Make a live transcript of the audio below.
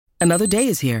Another day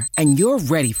is here, and you're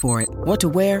ready for it. What to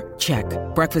wear? Check.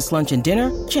 Breakfast, lunch, and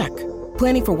dinner? Check.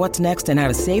 Planning for what's next and how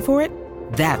to save for it?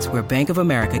 That's where Bank of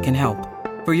America can help.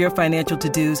 For your financial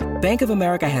to-dos, Bank of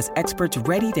America has experts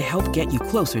ready to help get you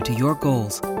closer to your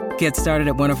goals. Get started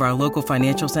at one of our local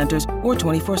financial centers or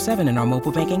 24/7 in our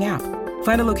mobile banking app.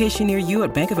 Find a location near you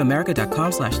at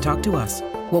bankofamerica.com/talktous.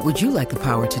 What would you like the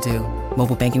power to do?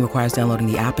 Mobile banking requires downloading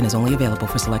the app and is only available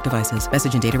for select devices.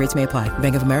 Message and data rates may apply.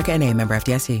 Bank of America N.A., member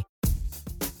FDIC.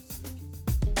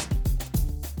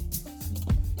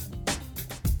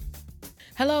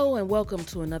 Hello and welcome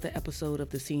to another episode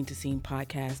of the Scene to Scene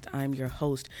podcast. I'm your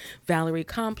host, Valerie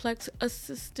Complex,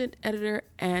 assistant editor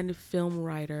and film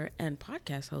writer and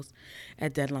podcast host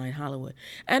at Deadline Hollywood.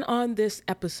 And on this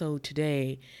episode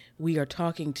today, we are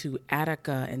talking to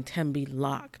Attica and Tembi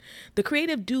Locke, the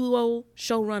creative duo,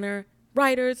 showrunner,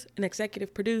 writers, and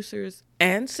executive producers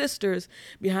and sisters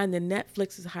behind the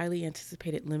Netflix's highly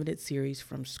anticipated limited series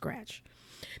From Scratch.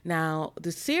 Now,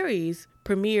 the series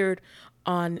premiered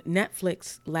on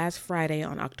Netflix last Friday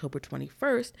on October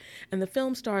 21st, and the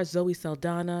film stars Zoe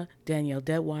Saldana, Danielle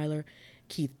Detweiler,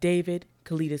 Keith David,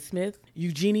 Kalita Smith,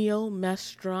 Eugenio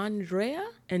Mastrandrea,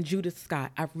 and Judith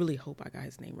Scott. I really hope I got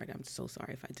his name right. I'm so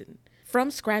sorry if I didn't.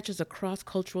 From Scratch is a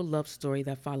cross-cultural love story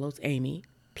that follows Amy,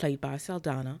 played by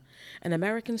Saldana, an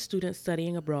American student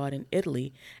studying abroad in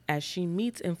Italy, as she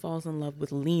meets and falls in love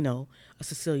with Lino, a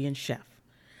Sicilian chef.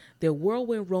 Their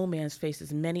whirlwind romance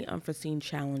faces many unforeseen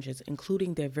challenges,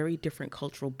 including their very different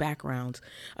cultural backgrounds,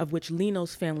 of which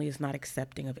Lino's family is not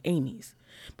accepting of Amy's.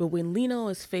 But when Lino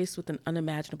is faced with an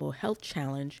unimaginable health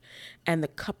challenge and the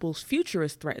couple's future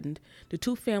is threatened, the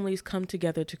two families come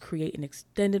together to create an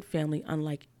extended family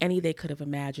unlike any they could have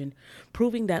imagined,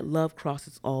 proving that love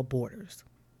crosses all borders.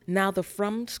 Now, the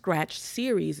From Scratch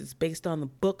series is based on the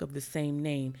book of the same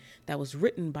name that was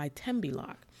written by Tembi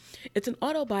Locke. It's an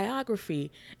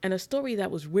autobiography and a story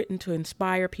that was written to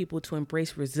inspire people to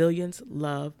embrace resilience,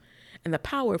 love, and the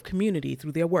power of community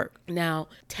through their work. Now,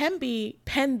 Tembi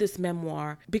penned this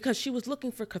memoir because she was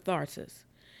looking for catharsis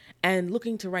and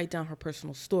looking to write down her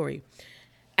personal story.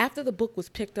 After the book was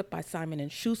picked up by Simon &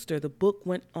 Schuster, the book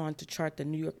went on to chart the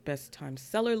New York Best Times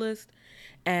seller list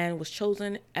and was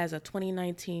chosen as a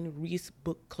 2019 Reese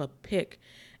Book Club pick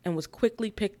and was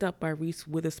quickly picked up by Reese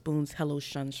Witherspoon's Hello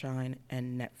Sunshine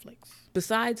and Netflix.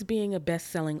 Besides being a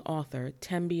best-selling author,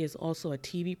 Tembi is also a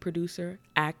TV producer,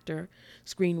 actor,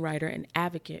 screenwriter, and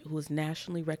advocate who is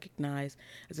nationally recognized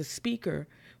as a speaker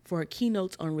for her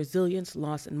keynotes on resilience,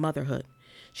 loss, and motherhood.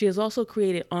 She has also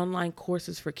created online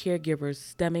courses for caregivers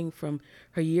stemming from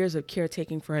her years of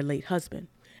caretaking for her late husband.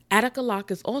 Attica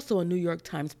Locke is also a New York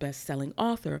Times best-selling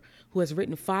author who has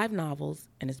written 5 novels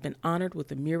and has been honored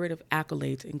with a myriad of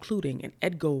accolades, including an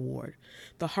Edgar Award,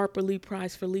 the Harper Lee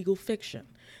Prize for Legal Fiction,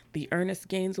 the Ernest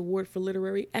Gaines Award for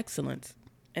Literary Excellence,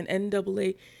 an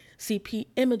NAACP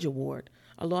Image Award,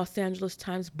 a Los Angeles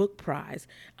Times Book Prize,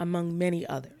 among many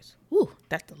others. Whew,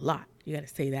 that's a lot. You got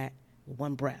to say that with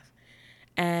one breath.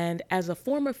 And as a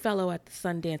former fellow at the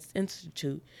Sundance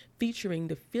Institute featuring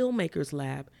the Filmmakers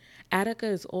Lab, Attica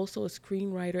is also a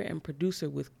screenwriter and producer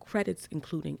with credits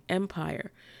including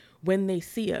Empire, When They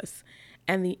See Us,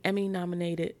 and the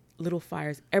Emmy-nominated Little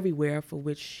Fires Everywhere, for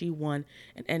which she won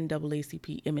an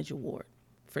NAACP Image Award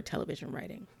for television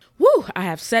writing. Woo! I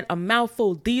have said a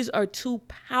mouthful. These are two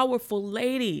powerful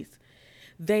ladies.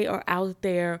 They are out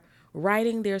there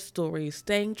writing their stories,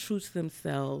 staying true to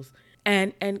themselves,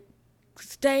 and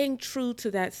staying true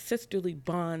to that sisterly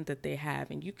bond that they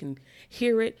have. And you can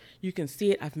hear it, you can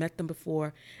see it. I've met them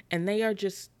before, and they are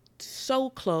just so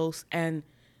close and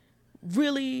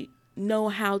really know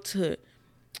how to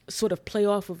sort of play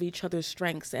off of each other's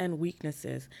strengths and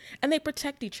weaknesses, and they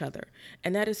protect each other.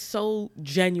 And that is so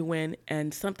genuine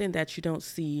and something that you don't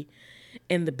see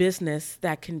in the business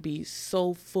that can be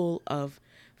so full of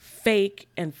fake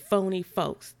and phony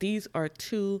folks. These are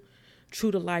two true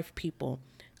to life people.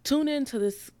 Tune in to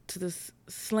this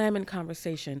slamming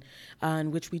conversation in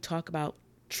which we talk about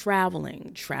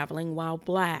traveling while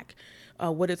Black,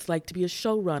 what it's like to be a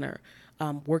showrunner,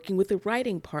 working with a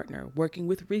writing partner, working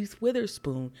with Reese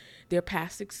Witherspoon, their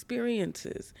past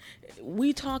experiences.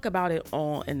 We talk about it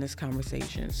all in this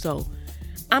conversation. So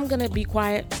I'm going to be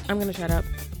quiet. I'm going to shut up.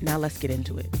 Now let's get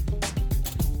into it.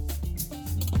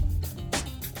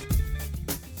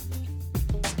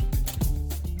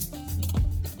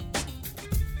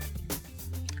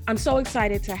 I'm so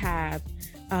excited to have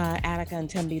Attica and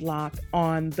Tembi Locke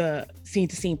on the Scene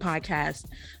to Scene podcast.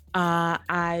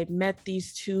 I met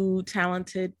these two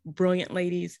talented, brilliant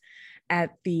ladies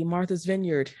at the Martha's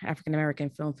Vineyard African American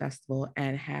Film Festival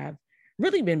and have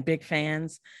really been big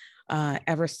fans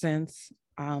ever since.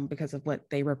 because of what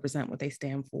they represent, what they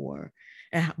stand for,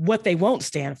 and what they won't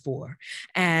stand for.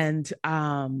 And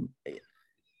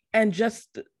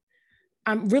just,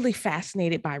 I'm really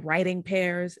fascinated by writing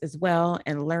pairs as well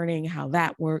and learning how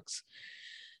that works.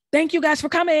 Thank you guys for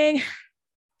coming.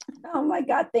 Oh my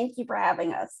God, thank you for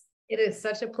having us. It is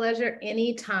such a pleasure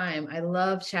anytime. I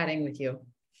love chatting with you.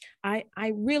 I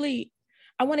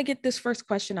want to get this first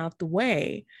question out the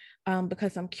way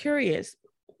because I'm curious.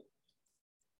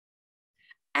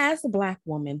 As a Black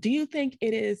woman, do you think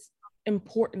it is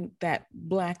important that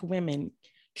Black women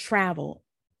travel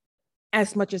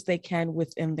as much as they can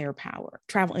within their power,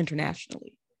 travel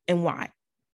internationally, and why?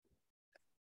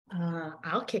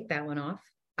 I'll kick that one off.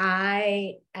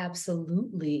 I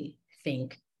absolutely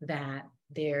think that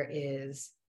there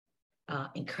is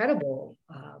incredible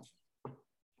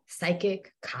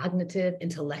psychic, cognitive,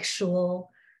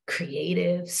 intellectual,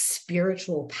 creative,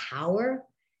 spiritual power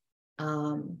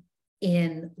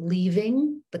in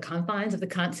leaving the confines of the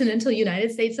continental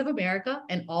United States of America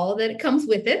and all that it comes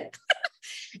with it,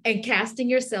 and casting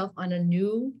yourself on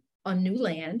new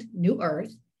land, new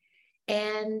earth,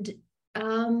 and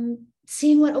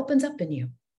seeing what opens up in you,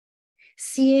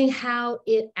 seeing how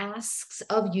it asks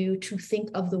of you to think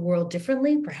of the world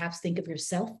differently, perhaps think of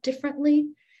yourself differently,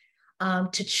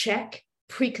 to check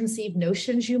preconceived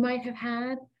notions you might have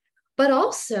had, but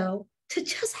also to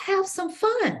just have some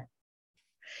fun.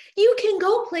 You can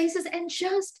go places and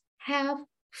just have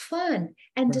fun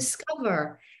and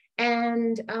discover.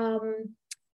 And,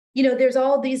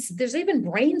 there's even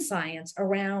brain science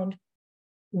around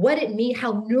what it means,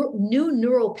 how new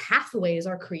neural pathways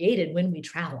are created when we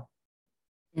travel.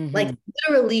 Mm-hmm. Like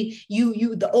literally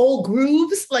the old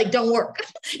grooves don't work.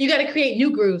 You got to create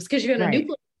new grooves because you're in a new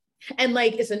place. And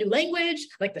it's a new language,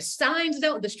 the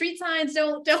street signs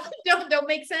don't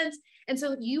make sense. And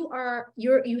so you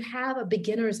have a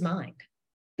beginner's mind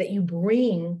that you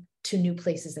bring to new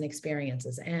places and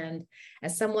experiences. And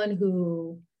as someone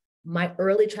who, my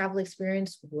early travel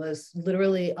experience was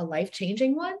literally a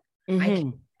life-changing one, mm-hmm. I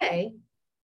can say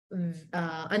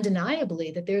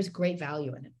undeniably that there's great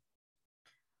value in it.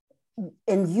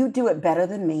 And you do it better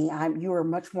than me. You are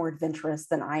much more adventurous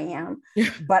than I am.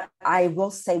 But I will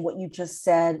say what you just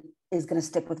said is going to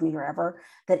stick with me forever,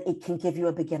 that it can give you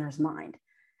a beginner's mind.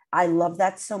 I love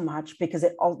that so much because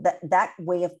that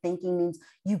way of thinking means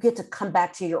you get to come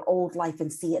back to your old life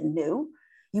and see it new.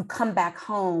 You come back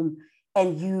home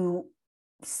and you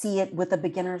see it with a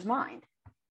beginner's mind.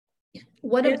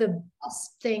 One of the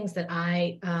best things that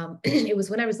it was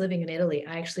when I was living in Italy,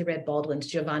 I actually read Baldwin's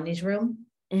Giovanni's Room.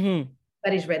 Mm-hmm.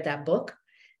 Everybody's read that book,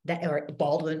 or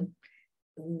Baldwin,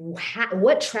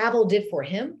 what travel did for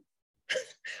him,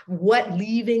 what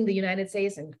leaving the United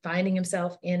States and finding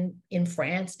himself in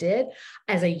France did.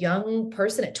 As a young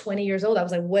person at 20 years old, I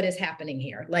was like, what is happening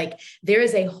here? There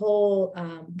is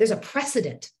there's a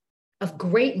precedent of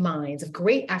great minds, of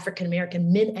great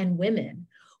African-American men and women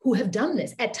who have done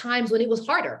this at times when it was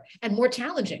harder and more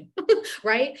challenging,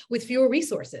 right? With fewer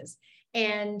resources.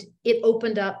 And it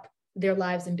opened up their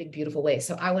lives in big, beautiful ways.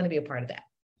 So I want to be a part of that.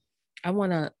 I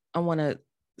want to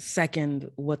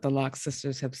second what the Locke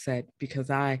sisters have said, because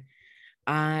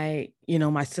my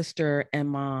sister and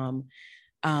mom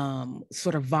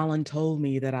sort of voluntold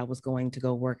me that I was going to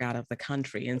go work out of the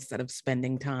country instead of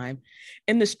spending time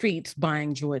in the streets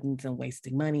buying Jordans and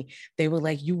wasting money. They were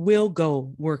like, you will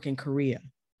go work in Korea.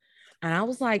 And I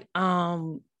was like,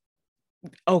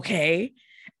 okay.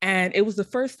 And it was the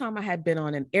first time I had been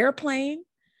on an airplane.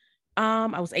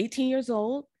 I was 18 years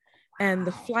old and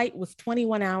the flight was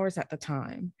 21 hours at the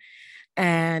time.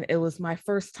 And it was my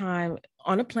first time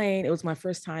on a plane. It was my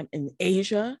first time in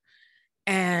Asia.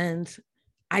 And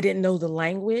I didn't know the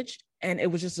language. And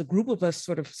it was just a group of us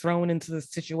sort of thrown into the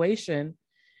situation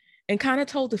and kind of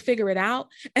told to figure it out.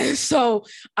 And so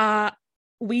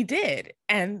we did.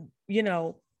 And,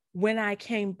 when I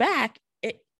came back,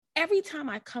 every time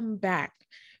I come back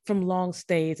from long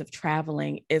stays of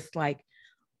traveling, it's like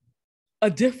a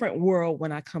different world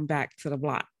when I come back to the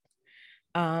block,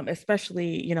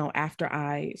 especially, after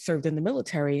I served in the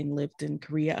military and lived in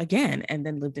Korea again, and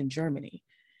then lived in Germany.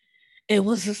 It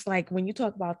was just like, when you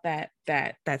talk about that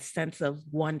sense of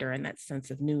wonder and that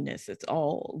sense of newness, it's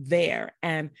all there.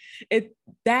 And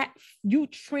that you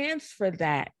transfer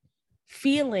that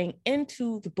feeling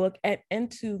into the book and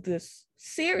into this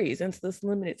series, into this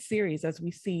limited series, as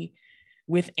we see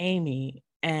with Amy.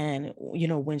 And,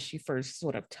 when she first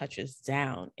sort of touches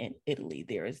down in Italy,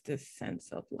 there is this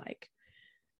sense of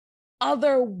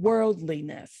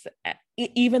otherworldliness,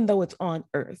 even though it's on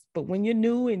Earth. But when you're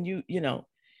new and you're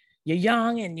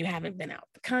young and you haven't been out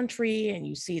the country and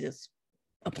you see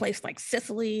a place like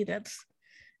Sicily that's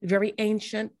very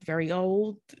ancient, very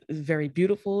old, very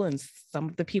beautiful, and some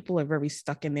of the people are very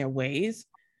stuck in their ways.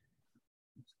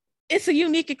 It's a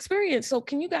unique experience. So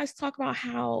can you guys talk about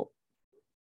how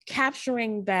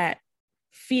capturing that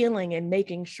feeling and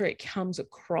making sure it comes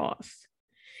across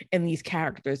in these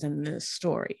characters in this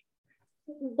story?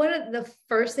 One of the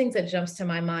first things that jumps to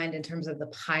my mind in terms of the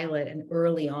pilot and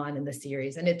early on in the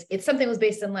series, and it's something that was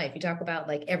based in life. You talk about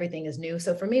like everything is new.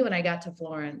 So for me, when I got to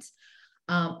Florence,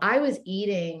 I was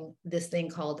eating this thing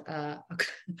called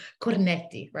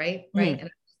cornetti, right? Right. And I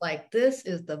was like, this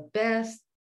is the best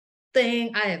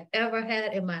thing I have ever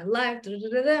had in my life. Da, da,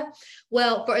 da, da.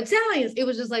 Well, for Italians, it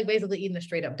was just like basically eating a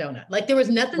straight up donut. Like there was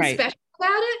nothing special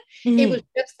about it. It was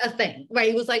just a thing, right?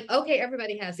 It was like, okay,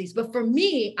 everybody has these. But for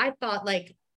me, I thought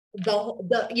like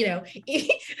the you know,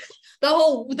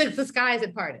 the skies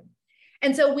had parted.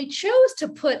 And so we chose to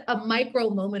put a micro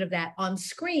moment of that on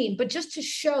screen, but just to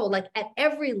show like at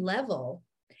every level,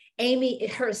 Amy,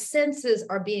 her senses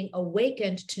are being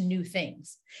awakened to new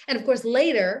things. And of course,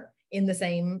 later in the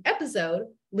same episode,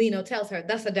 Lino tells her,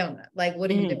 that's a donut. Like,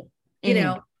 what are you doing? You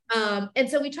know? And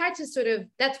so we tried to sort of,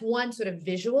 that's one sort of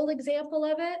visual example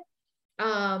of it.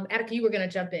 Attica, you were going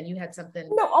to jump in. You had something.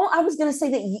 No, I was going to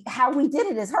say that how we did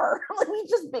it is her. Like we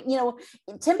just, you know,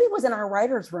 Tembi was in our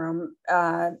writer's room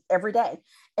every day.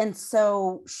 And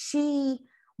so she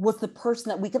was the person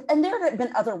that we could, and there had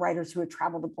been other writers who had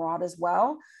traveled abroad as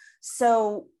well.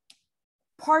 So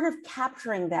part of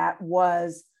capturing that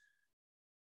was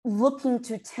looking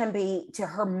to Tembi, to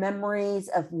her memories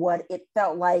of what it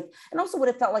felt like, and also what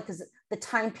it felt like, because the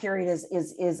time period is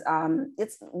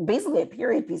it's basically a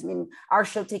period piece. I mean, our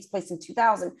show takes place in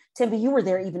 2000. Tembi, you were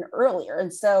there even earlier,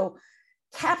 and so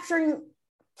capturing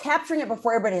it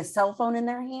before everybody has a cell phone in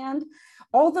their hand,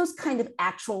 all those kind of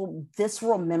actual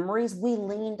visceral memories, we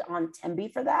leaned on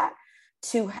Tembi for that.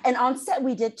 And on set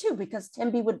we did too, because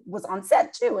Tembi was on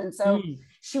set too, and so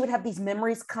she would have these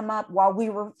memories come up while we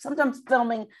were sometimes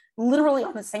filming literally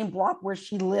on the same block where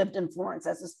she lived in Florence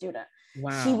as a student.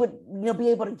 Wow. She would, you know, be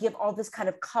able to give all this kind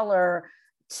of color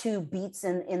to beats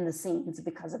in the scenes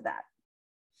because of that.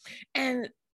 And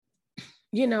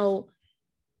you know,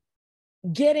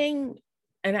 getting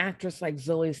an actress like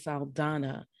Zoe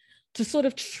Saldana to sort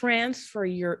of transfer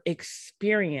your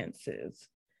experiences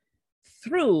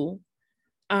through,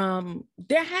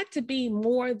 there had to be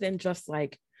more than just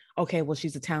like, okay, well,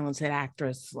 she's a talented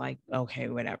actress, like, okay,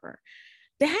 whatever.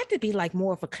 There had to be like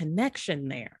more of a connection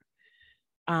there.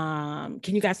 Can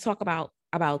you guys talk about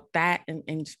that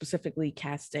and specifically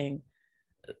casting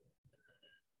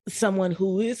someone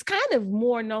who is kind of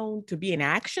more known to be an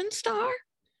action star,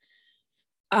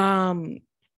 and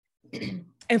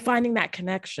finding that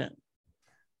connection?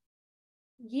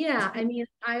 Yeah, I mean,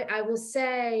 I will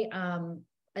say,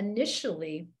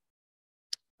 initially,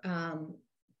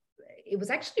 it was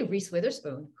actually Reese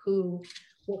Witherspoon who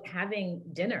was having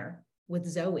dinner with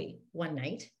Zoe one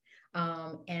night,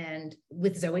 and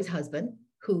with Zoe's husband,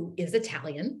 who is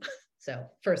Italian. So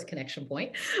first connection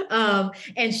point.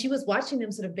 And she was watching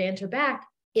them sort of banter back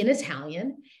in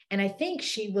Italian. And I think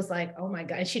she was like, oh my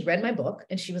God. And she'd read my book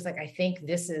and she was like, I think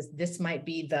this might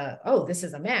be this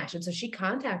is a match. And so they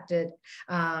contacted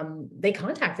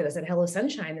us at Hello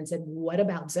Sunshine and said, what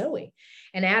about Zoe?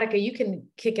 And Attica, you can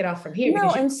kick it off from here.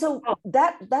 No, and so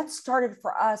that started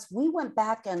for us. We went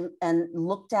back and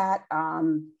looked at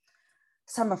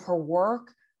some of her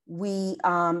work.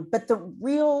 But the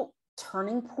real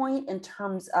turning point in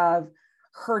terms of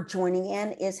her joining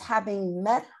in is having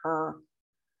met her.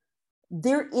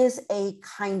 There is a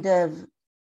kind of,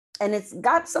 and it's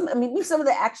got some, I mean, some of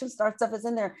the action star stuff is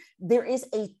in there. There is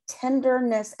a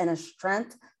tenderness and a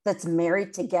strength that's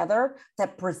married together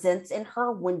that presents in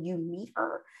her when you meet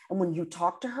her and when you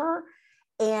talk to her.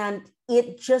 And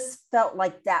it just felt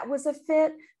like that was a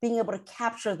fit, being able to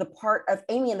capture the part of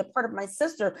Amy and the part of my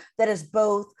sister that is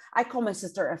both, I call my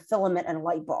sister a filament and a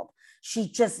light bulb.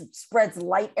 She just spreads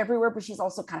light everywhere, but she's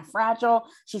also kind of fragile.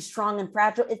 She's strong and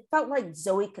fragile. It felt like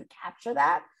Zoe could capture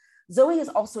that. Zoe has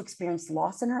also experienced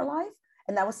loss in her life.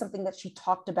 And that was something that she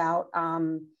talked about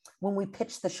when we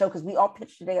pitched the show, because we all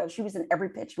pitched together. She was in every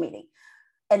pitch meeting.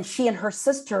 And she and her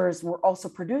sisters were also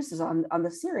producers on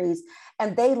the series.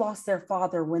 And they lost their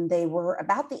father when they were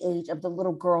about the age of the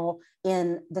little girl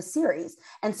in the series.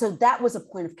 And so that was a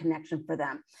point of connection for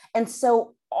them. And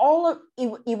so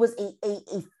it was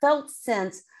a felt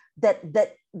sense that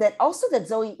also that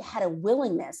Zoe had a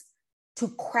willingness to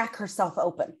crack herself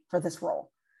open for this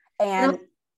role. And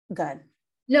good.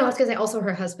 No, I was going to say also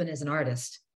her husband is an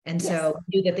artist. And so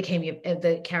knew that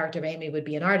the character of Amy would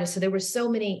be an artist. So there were so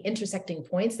many intersecting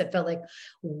points that felt like,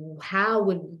 how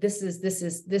would this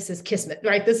is kismet,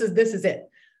 right? This is it.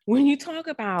 when you talk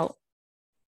about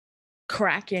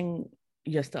cracking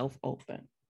yourself open,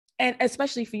 and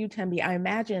especially for you, Tembi, I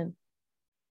imagine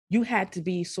you had to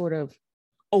be sort of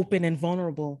open and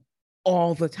vulnerable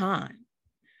all the time.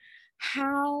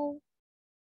 How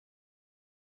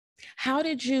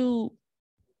did you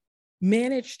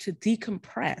manage to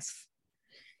decompress?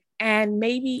 And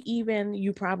maybe even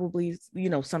you probably,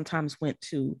 sometimes went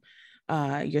to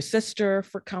your sister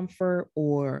for comfort,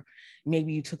 or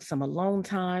maybe you took some alone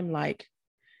time, like,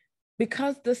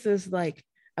 because this is like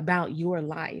about your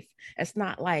life. It's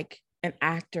not like an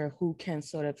actor who can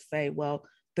sort of say, well,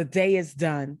 the day is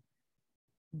done,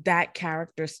 that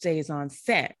character stays on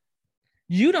set.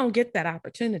 You don't get that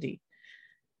opportunity.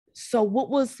 So what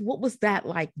was that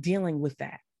like, dealing with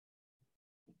that?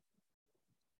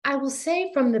 I will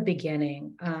say from the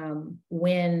beginning, from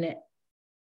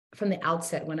the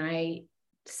outset, when I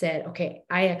said, okay,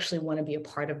 I actually want to be a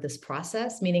part of this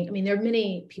process, meaning, there are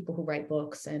many people who write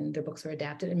books and their books are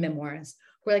adapted in memoirs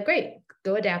who are like, great,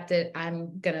 go adapt it.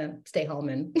 I'm going to stay home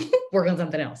and work on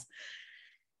something else.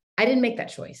 I didn't make that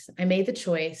choice. I made the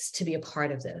choice to be a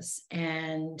part of this.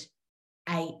 And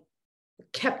I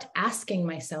kept asking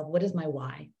myself, what is my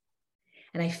why?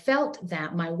 And I felt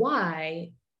that my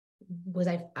why was,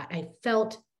 I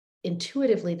felt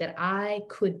intuitively that I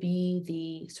could be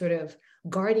the sort of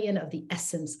guardian of the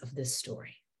essence of this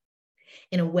story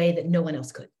in a way that no one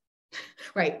else could,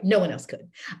 right? No one else could.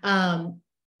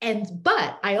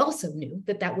 But I also knew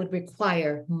that that would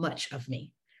require much of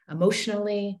me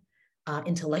emotionally,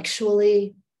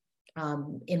 intellectually,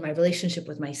 in my relationship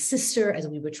with my sister, as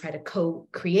we would try to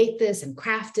co-create this and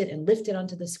craft it and lift it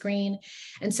onto the screen.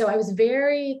 And so I was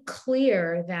very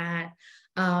clear that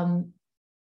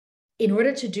in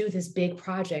order to do this big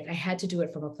project, I had to do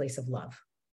it from a place of love.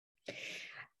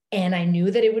 And I knew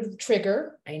that it would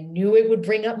trigger. I knew it would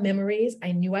bring up memories.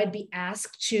 I knew I'd be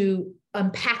asked to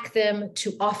unpack them,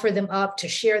 to offer them up, to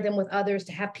share them with others,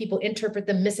 to have people interpret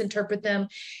them, misinterpret them.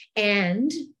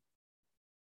 And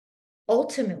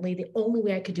ultimately, the only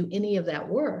way I could do any of that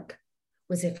work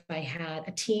was if I had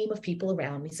a team of people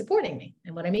around me supporting me.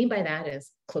 And what I mean by that is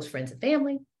close friends and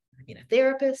family. I mean a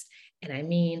therapist. And I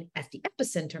mean, at the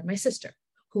epicenter, my sister,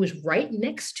 who is right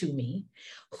next to me,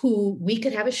 who we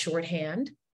could have a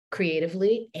shorthand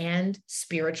creatively and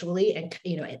spiritually and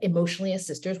emotionally as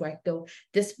sisters, where I go,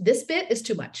 this bit is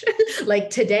too much. Like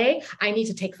today, I need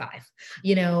to take 5,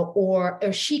 or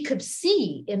she could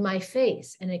see in my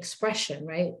face an expression,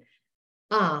 right?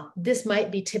 This might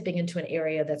be tipping into an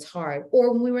area that's hard.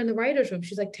 Or when we were in the writer's room,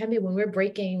 she's like, Tembi, when we're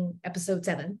breaking episode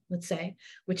 7, let's say,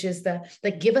 which is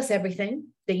give us everything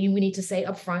that you need to say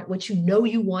up front, what you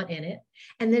want in it.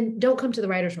 And then don't come to the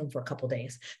writer's room for a couple of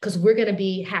days, because we're going to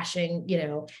be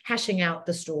hashing out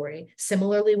the story.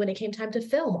 Similarly, when it came time to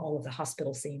film all of the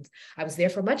hospital scenes, I was there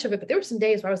for much of it, but there were some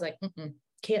days where I was like,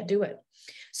 can't do it.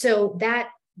 So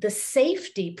that the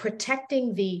safety,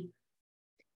 protecting the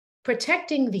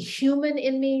human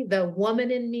in me, the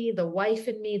woman in me, the wife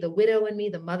in me, the widow in me,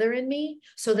 the mother in me,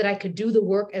 so that I could do the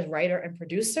work as writer and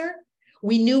producer.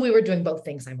 We knew we were doing both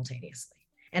things simultaneously.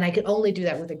 And I could only do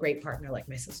that with a great partner like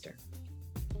my sister.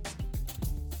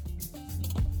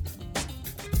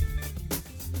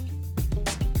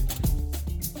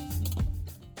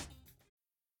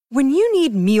 When you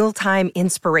need mealtime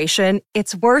inspiration,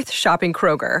 it's worth shopping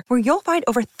Kroger, where you'll find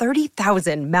over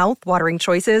 30,000 mouth-watering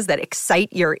choices that excite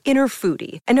your inner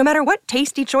foodie. And no matter what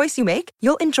tasty choice you make,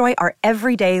 you'll enjoy our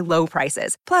everyday low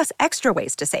prices, plus extra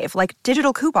ways to save, like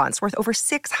digital coupons worth over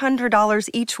 $600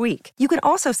 each week. You can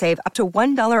also save up to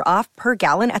 $1 off per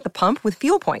gallon at the pump with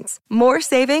fuel points. More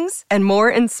savings and more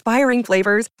inspiring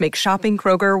flavors make shopping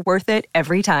Kroger worth it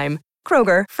every time.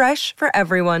 Kroger, fresh for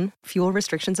everyone. Fuel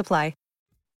restrictions apply.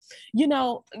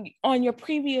 On your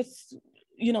previous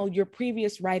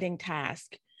writing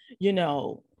task,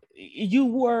 the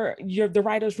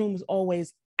writer's room is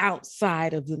always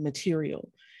outside of the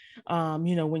material.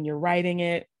 When you're writing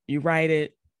it, you write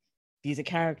it. These are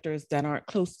characters that aren't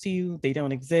close to you. They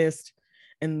don't exist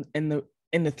in the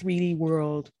 3D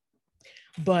world.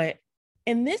 But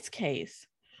in this case,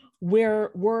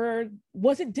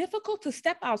 was it difficult to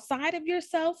step outside of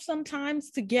yourself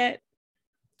sometimes to get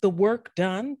the work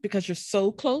done because you're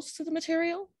so close to the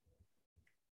material?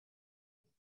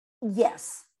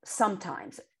 Yes,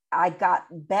 sometimes. I got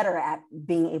better at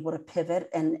being able to pivot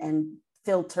and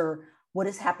filter what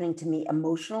is happening to me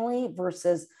emotionally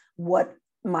versus what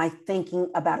my thinking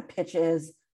about a pitch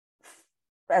is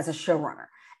as a showrunner.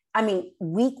 I mean,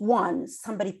 week 1,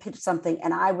 somebody pitched something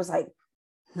and I was like,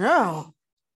 no.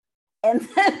 And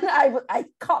then I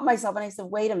caught myself and I said,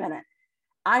 wait a minute.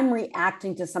 I'm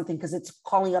reacting to something because it's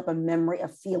calling up a memory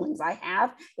of feelings I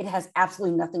have. It has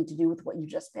absolutely nothing to do with what you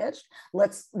just pitched.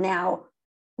 Let's now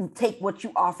take what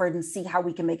you offered and see how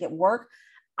we can make it work.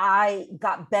 I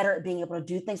got better at being able to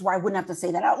do things where I wouldn't have to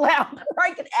say that out loud, where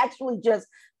I could actually just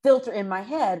filter in my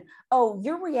head, oh,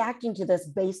 you're reacting to this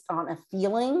based on a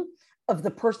feeling of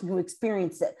the person who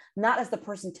experienced it, not as the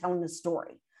person telling the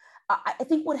story. I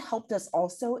think what helped us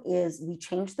also is we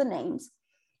changed the names.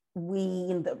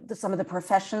 Some of the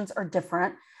professions are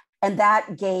different, and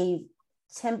that gave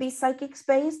Tembi psychic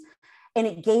space, and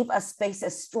it gave us space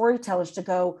as storytellers to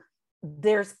go,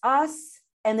 there's us,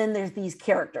 and then there's these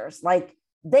characters. Like,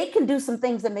 they can do some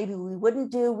things that maybe we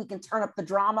wouldn't do. We can turn up the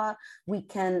drama. We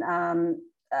can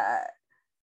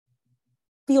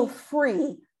feel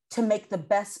free to make the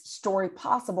best story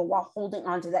possible while holding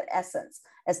on to that essence,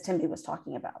 as Tembi was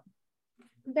talking about.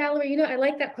 Valerie, I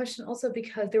like that question also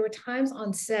because there were times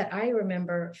on set, I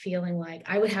remember feeling like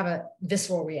I would have a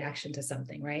visceral reaction to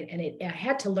something, right? And I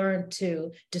had to learn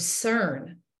to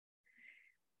discern,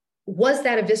 was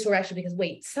that a visceral reaction because,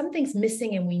 wait, something's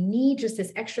missing and we need just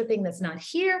this extra thing that's not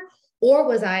here? Or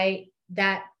was I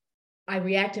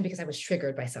reacted because I was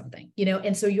triggered by something,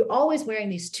 And so you're always wearing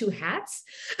these two hats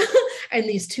and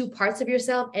these two parts of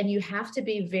yourself. And you have to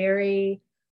be very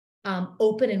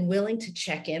open and willing to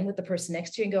check in with the person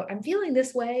next to you and go, I'm feeling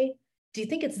this way. Do you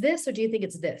think it's this or do you think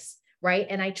it's this? Right.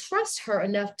 And I trust her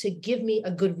enough to give me a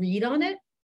good read on it.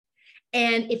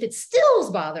 And if it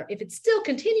still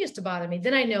continues to bother me,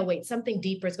 then I know, wait, something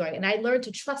deeper is going. And I learned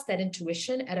to trust that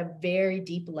intuition at a very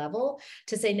deep level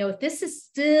to say, no, if this is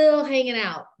still hanging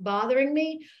out, bothering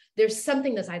me, there's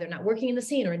something that's either not working in the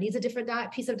scene or it needs a different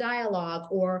piece of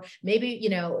dialogue, or maybe,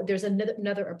 there's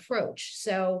another approach.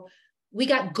 So we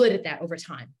got good at that over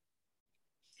time.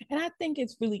 And I think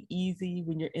it's really easy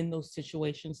when you're in those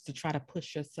situations to try to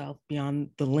push yourself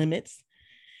beyond the limits,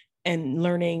 and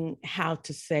learning how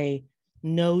to say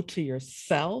no to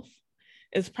yourself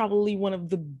is probably one of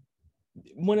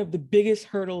the biggest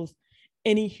hurdles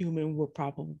any human will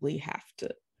probably have to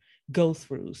go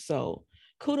through. So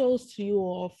kudos to you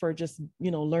all for just,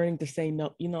 learning to say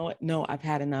no. You know what? No, I've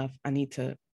had enough. I need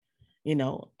to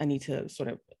sort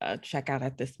of check out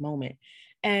at this moment.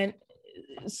 And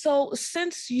so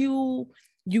since you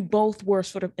both were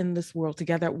sort of in this world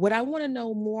together, what I want to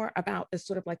know more about is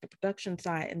sort of like the production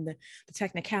side and the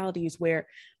technicalities where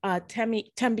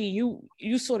Tembi,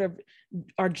 you sort of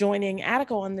are joining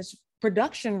Attica on this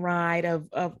production ride of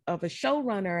a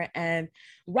showrunner and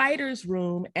writer's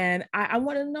room. And I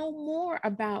want to know more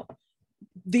about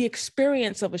the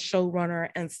experience of a showrunner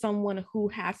and someone who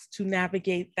has to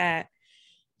navigate that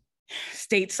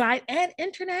stateside and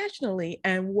internationally,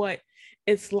 and what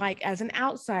it's like as an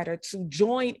outsider to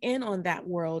join in on that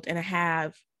world and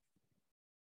have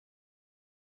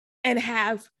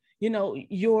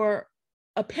your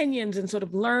opinions and sort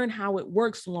of learn how it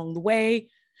works along the way.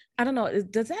 I don't know.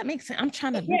 Does that make sense? I'm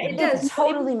trying to. Yeah, it does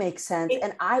totally make sense.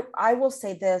 And I will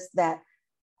say this, that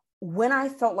when I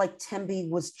felt like Tembi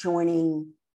was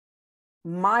joining,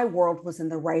 my world was in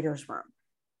the writer's room.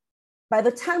 By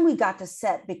the time we got to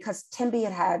set, because Tembi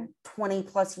had 20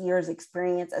 plus years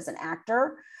experience as an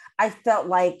actor, I felt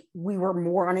like we were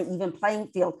more on an even playing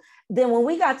field. Then when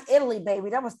we got to Italy, baby,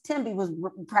 Tembi was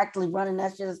practically running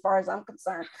that shit as far as I'm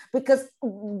concerned. Because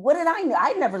what did I know?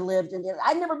 I'd never lived in Italy.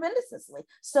 I'd never been to Sicily.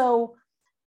 So,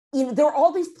 there are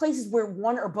all these places where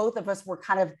one or both of us were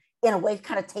kind of, in a way,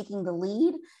 kind of taking the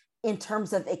lead in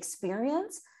terms of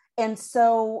experience. And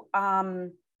so,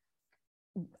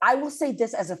 I will say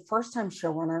this, as a first-time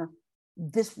showrunner,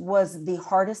 this was the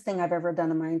hardest thing I've ever done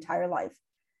in my entire life.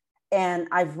 And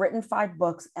I've written 5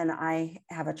 books and I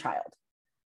have a child.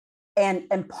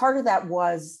 And part of that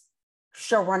was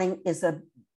showrunning is a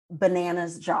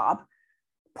bananas job.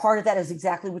 Part of that is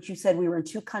exactly what you said. We were in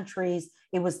 2 countries.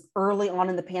 It was early on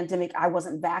in the pandemic. I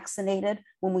wasn't vaccinated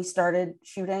when we started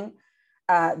shooting.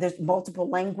 There's multiple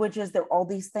languages. There are all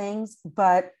these things,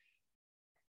 but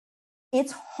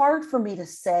it's hard for me to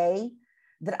say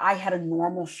that I had a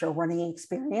normal show running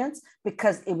experience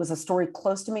because it was a story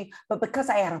close to me, but because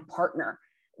I had a partner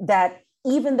that,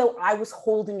 even though I was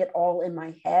holding it all in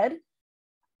my head,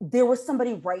 there was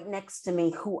somebody right next to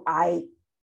me who I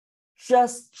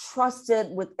just trusted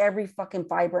with every fucking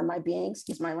fiber of my being,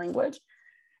 excuse my language,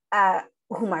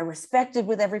 whom I respected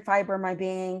with every fiber of my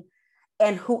being,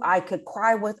 and who I could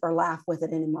cry with or laugh with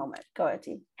at any moment. Go ahead,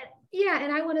 T. Yeah.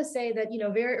 And I want to say that,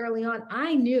 very early on,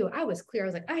 I was clear. I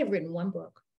was like, I have written 1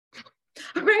 book,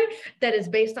 all right, that is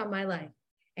based on my life.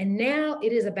 And now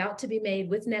it is about to be made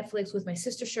with Netflix, with my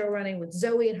sister show running, with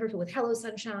Zoe and her, with Hello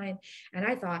Sunshine. And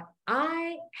I thought,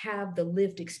 I have the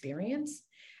lived experience.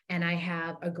 and I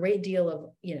have a great deal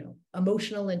of,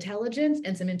 emotional intelligence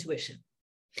and some intuition.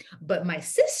 But my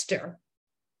sister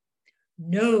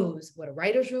knows what a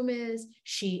writer's room is.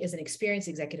 She is an experienced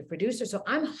executive producer. So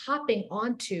I'm hopping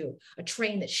onto a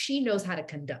train that she knows how to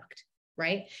conduct,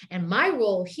 right? And my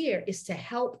role here is to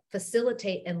help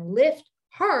facilitate and lift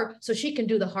her so she can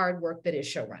do the hard work that is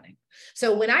show running.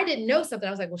 So when I didn't know something,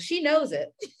 I was like, well, she knows it.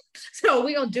 So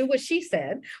we're going to do what she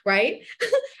said, right?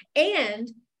 And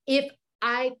if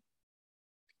I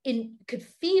could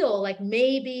feel like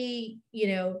maybe,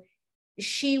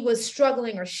 she was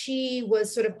struggling or she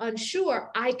was sort of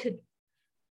unsure, I could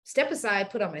step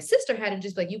aside, put on my sister hat and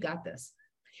just be like, you got this.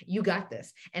 You got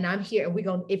this. And I'm here.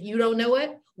 And if you don't know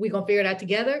it, we're going to figure it out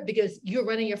together, because you're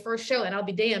running your first show and I'll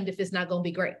be damned if it's not going to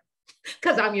be great,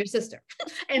 because I'm your sister.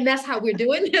 And that's how we're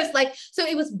doing this. So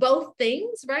it was both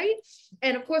things, right?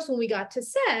 And of course, when we got to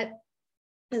set,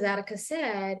 as Attica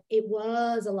said, it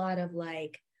was a lot of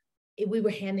we were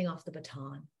handing off the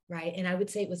baton, right? And I would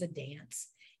say it was a dance.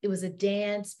 It was a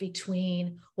dance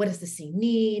between what does the scene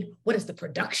need? What does the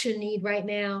production need right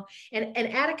now? And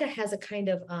Attica has a kind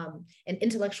of an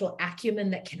intellectual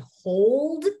acumen that can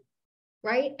hold,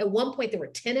 right? At one point, there were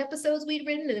 10 episodes we'd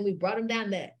written, and then we brought them down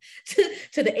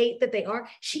to the 8 that they are.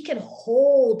 She can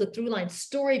hold the through line,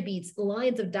 story beats,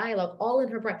 lines of dialogue, all in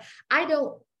her brain.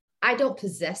 I don't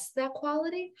possess that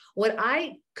quality. What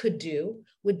I could do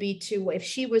would be to, if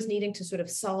she was needing to sort of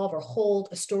solve or hold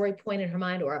a story point in her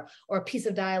mind, or a piece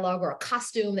of dialogue or a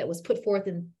costume that was put forth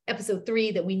in episode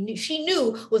 3 that she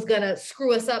knew was going to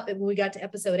screw us up when we got to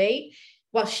episode 8,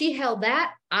 while she held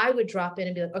that, I would drop in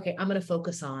and be like, okay, I'm going to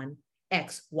focus on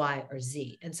X, Y, or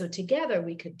Z. And so together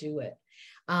we could do it.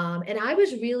 And I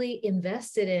was really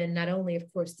invested in not only, of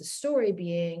course, the story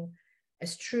being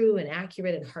as true and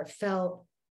accurate and heartfelt,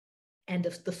 and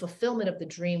the fulfillment of the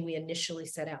dream we initially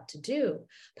set out to do,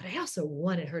 but I also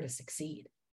wanted her to succeed.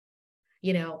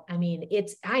 I know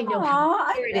how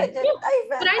hard it is.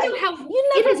 But I know how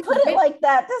you never put it like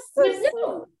that. That's so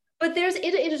no, but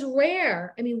it is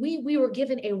rare. I mean, we were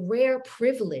given a rare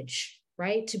privilege,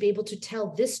 right, to be able to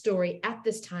tell this story at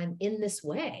this time in this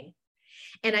way.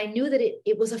 And I knew that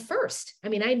it was a first. I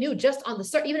mean, I knew just on the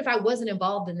start, even if I wasn't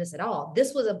involved in this at all,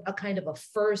 this was a kind of a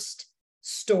first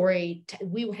story.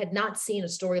 We had not seen a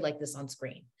story like this on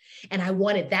screen. And I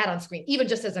wanted that on screen, even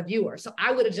just as a viewer. So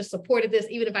I would have just supported this,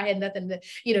 even if I had nothing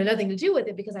to do with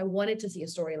it, because I wanted to see a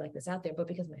story like this out there. But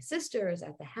because my sister is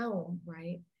at the helm,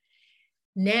 right?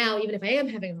 Now, even if I am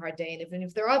having a hard day, and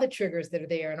if there are the triggers that are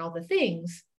there and all the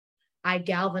things, I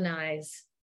galvanize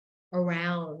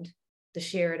around the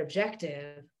shared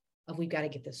objective of, we've got to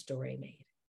get this story made,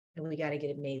 and we got to get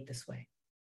it made this way.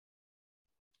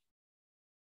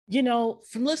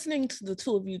 From listening to the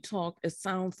two of you talk, it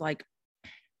sounds like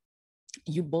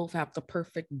you both have the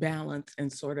perfect balance and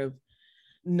sort of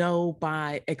know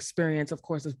by experience, of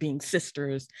course, of being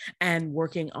sisters and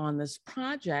working on this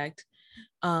project,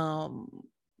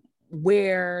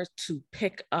 where to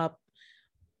pick up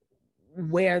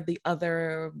where the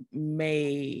other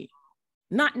may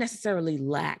not necessarily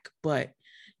lack, but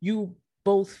you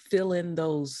both fill in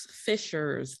those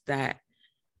fissures that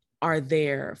are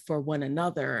there for one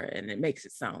another. And it makes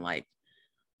it sound like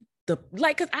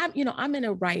because I'm in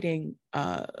a writing,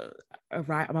 I'm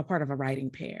a part of a writing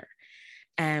pair,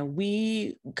 and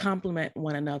we complement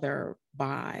one another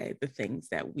by the things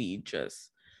that we just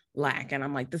lack. And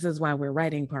I'm like, this is why we're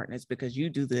writing partners, because you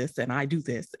do this and I do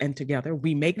this, and together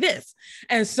we make this.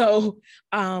 And so,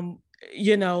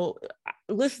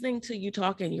 listening to you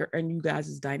talk and you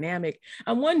guys' dynamic,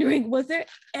 I'm wondering, was there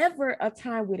ever a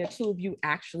time where the two of you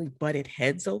actually butted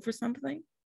heads over something?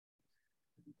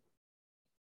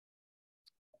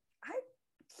 I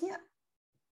can't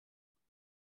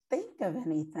think of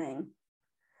anything.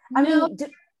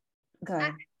 Go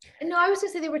ahead. I was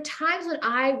gonna say there were times when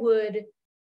I would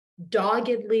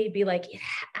doggedly be like,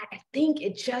 I think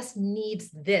it just needs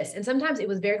this. And sometimes it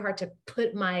was very hard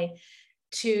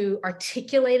to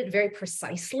articulate it very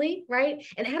precisely, right?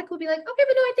 And Attica would be like, okay,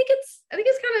 but no, I think it's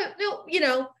kind of,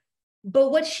 no,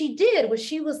 but what she did was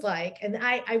she was like, and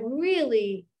I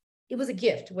really, it was a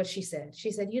gift what she said.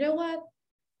 She said, you know what?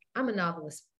 I'm a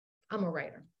novelist. I'm a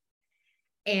writer.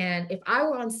 And if I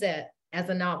were on set as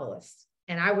a novelist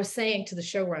and I was saying to the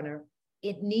showrunner,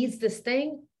 it needs this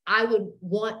thing, I would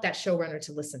want that showrunner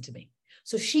to listen to me.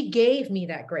 So she gave me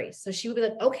that grace. So she would be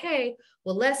like, okay,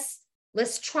 well,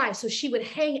 let's try. So she would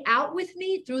hang out with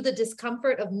me through the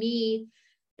discomfort of me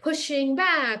pushing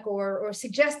back or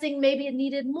suggesting maybe it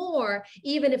needed more,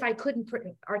 even if I couldn't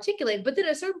articulate. But then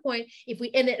at a certain point,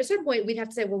 we'd have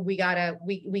to say, well, we got it,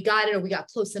 or we got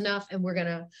close enough and we're going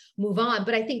to move on.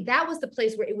 But I think that was the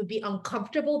place where it would be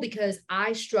uncomfortable, because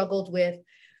I struggled with,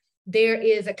 there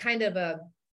is a kind of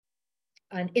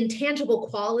an intangible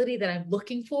quality that I'm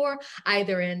looking for,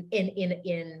 either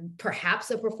in perhaps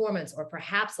a performance, or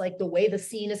perhaps like the way the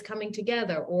scene is coming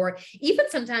together, or even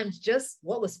sometimes just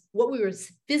what we were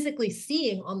physically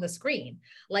seeing on the screen.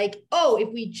 Like, oh, if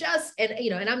we just, and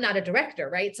I'm not a director,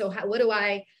 right? So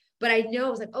but I know I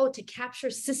was like, oh, to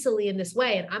capture Sicily in this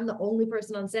way, and I'm the only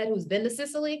person on set who's been to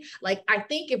Sicily. Like, I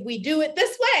think if we do it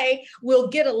this way, we'll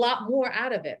get a lot more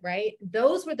out of it, right?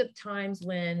 Those were the times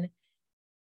when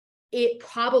it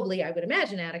probably, I would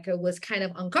imagine, Attica, was kind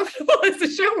of uncomfortable as a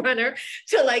showrunner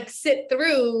to like sit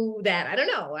through that. I don't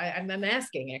know. I'm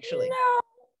asking, actually.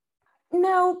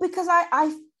 No, because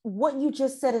I what you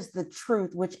just said is the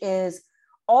truth, which is,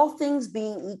 all things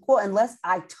being equal, unless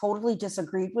I totally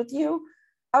disagreed with you,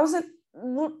 I was like,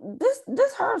 well,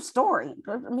 this her story.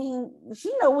 I mean,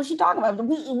 she know what she's talking about.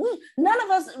 We none of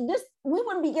us, we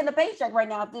wouldn't be getting a paycheck right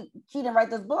now if she didn't write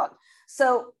this book.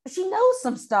 So she knows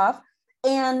some stuff.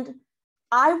 And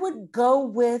I would go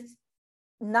with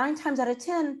 9 times out of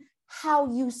 10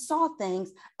 how you saw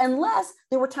things, unless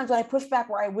there were times when I pushed back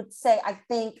where I would say, I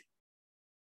think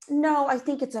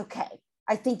it's okay.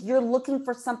 I think you're looking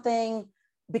for something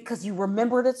because you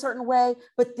remembered a certain way,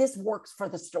 but this works for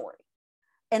the story.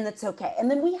 And it's okay.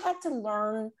 And then we had to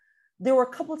learn, there were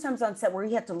a couple of times on set where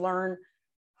we had to learn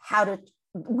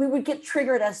we would get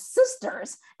triggered as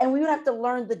sisters, and we would have to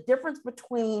learn the difference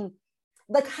between,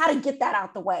 like, how to get that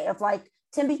out the way. Of like,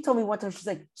 Tembi told me one time, she's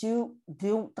like, I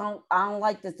don't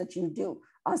like this that you do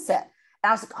on set. And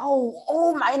I was like,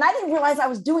 oh my, and I didn't realize I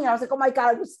was doing it. I was like, oh my God,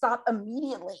 I would stop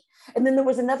immediately. And then there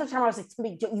was another time I was like,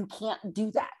 Tembi, you can't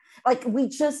do that. Like, we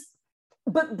just,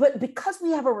 but because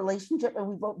we have a relationship and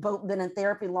we've both been in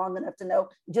therapy long enough to know,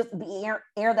 just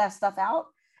air that stuff out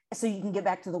so you can get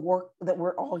back to the work that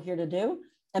we're all here to do.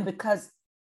 And because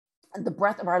the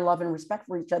breadth of our love and respect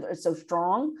for each other is so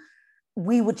strong,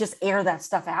 we would just air that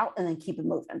stuff out and then keep it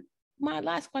moving. My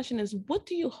last question is, what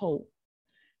do you hope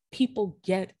people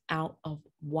get out of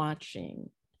watching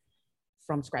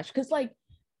from scratch? Because like,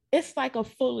 it's like a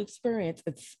full experience.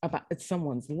 It's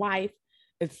someone's life,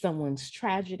 it's someone's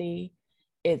tragedy,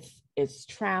 it's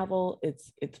travel,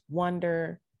 it's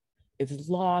wonder, it's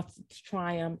loss, it's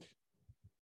triumph.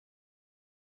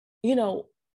 You know,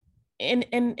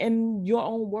 in your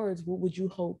own words, what would you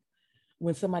hope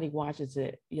when somebody watches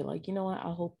it? You're like, you know what?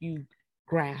 I hope you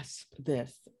grasp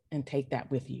this and take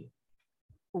that with you.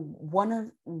 One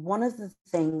of the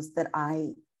things that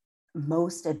I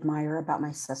most admire about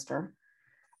my sister,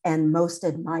 and most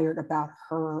admired about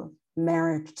her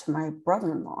marriage to my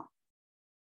brother-in-law,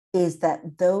 is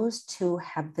that those two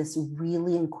have this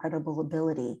really incredible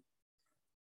ability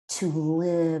to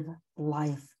live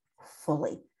life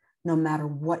fully, no matter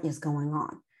what is going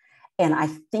on. And I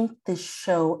think this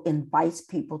show invites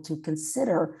people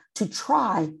to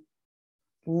try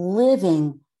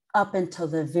living up until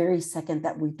the very second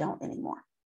that we don't anymore,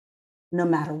 no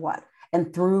matter what.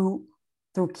 And through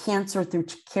cancer, through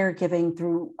caregiving,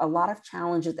 through a lot of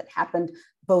challenges that happened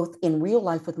both in real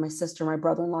life with my sister, my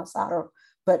brother-in-law, Sato,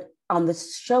 but on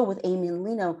this show with Amy and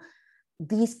Lino,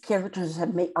 these characters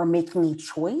are making a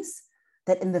choice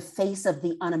that in the face of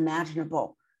the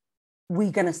unimaginable,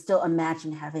 we're going to still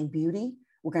imagine having beauty.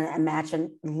 We're going to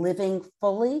imagine living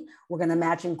fully. We're going to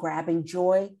imagine grabbing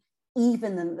joy,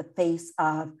 even in the face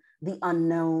of the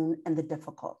unknown and the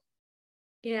difficult.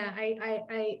 Yeah,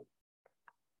 I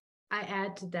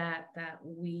add to that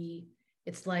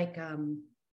it's like,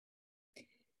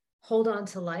 hold on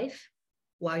to life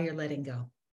while you're letting go.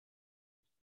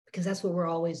 Because that's what we're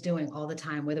always doing all the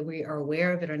time, whether we are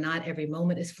aware of it or not. Every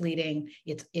moment is fleeting.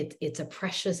 It's a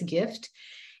precious gift.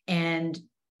 And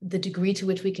the degree to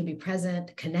which we can be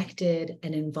present, connected,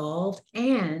 and involved.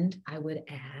 And I would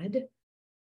add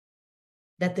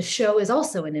that the show is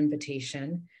also an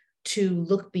invitation to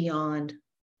look beyond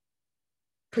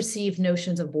perceived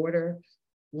notions of border,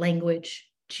 language,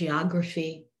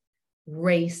 geography,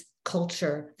 race,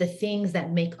 culture, the things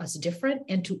that make us different,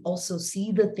 and to also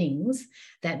see the things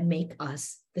that make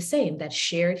us the same, that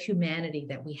shared humanity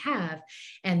that we have.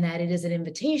 And that it is an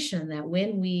invitation that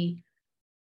when we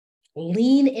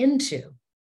lean into,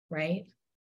 right,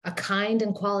 a kind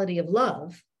and quality of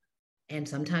love, and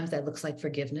sometimes that looks like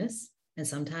forgiveness, and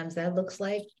sometimes that looks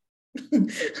like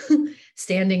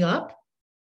standing up.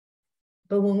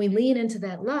 But when we lean into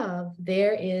that love,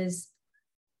 there is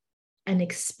an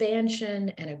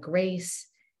expansion and a grace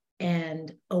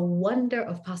and a wonder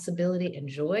of possibility and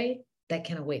joy that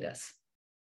can await us.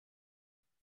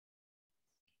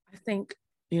 I think,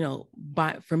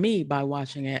 for me, by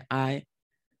watching it, I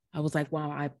was like, wow,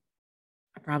 I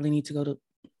probably need to go to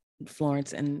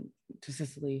Florence and to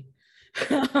Sicily.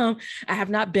 I have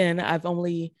not been. I've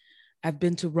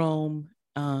been to Rome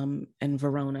and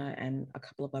Verona and a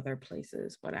couple of other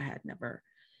places, but I had never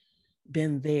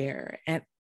been there. And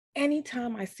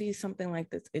anytime I see something like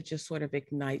this, it just sort of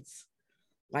ignites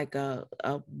like a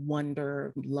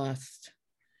wonder, lust.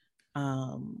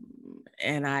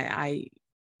 And I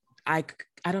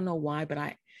don't know why, but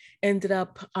I ended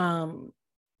up,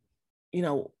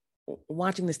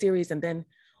 watching the series and then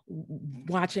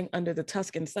watching Under the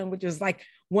Tuscan Sun, which is like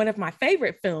one of my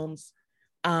favorite films.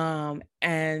 And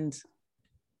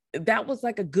that was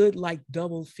like a good, like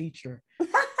double feature.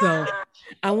 So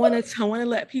I want to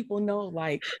let people know,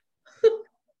 like,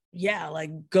 yeah,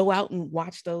 like go out and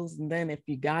watch those. And then if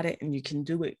you got it and you can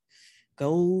do it,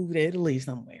 go to Italy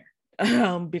somewhere.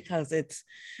 Because it's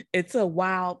a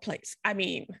wild place. I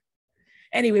mean,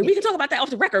 anyway, we can talk about that off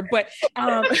the record, but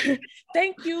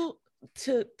thank you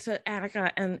to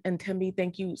Attica and Tembi.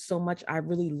 Thank you so much. I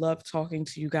really love talking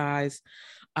to you guys.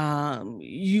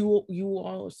 You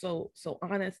all are so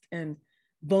honest and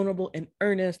vulnerable and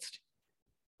earnest,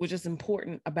 which is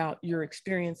important about your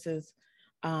experiences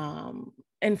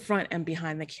in front and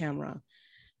behind the camera.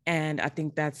 And I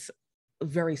think that's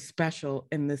very special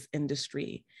in this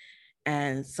industry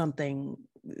and something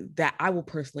that I will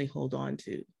personally hold on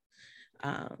to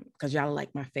because y'all are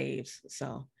like my faves.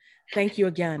 So thank you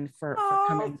again for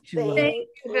coming to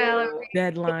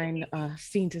Deadline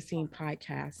Scene to Scene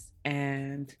podcast.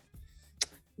 And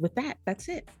with that, that's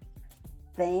it.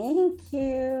 Thank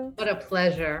you. What a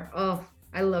pleasure. Oh,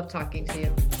 I love talking to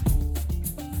you.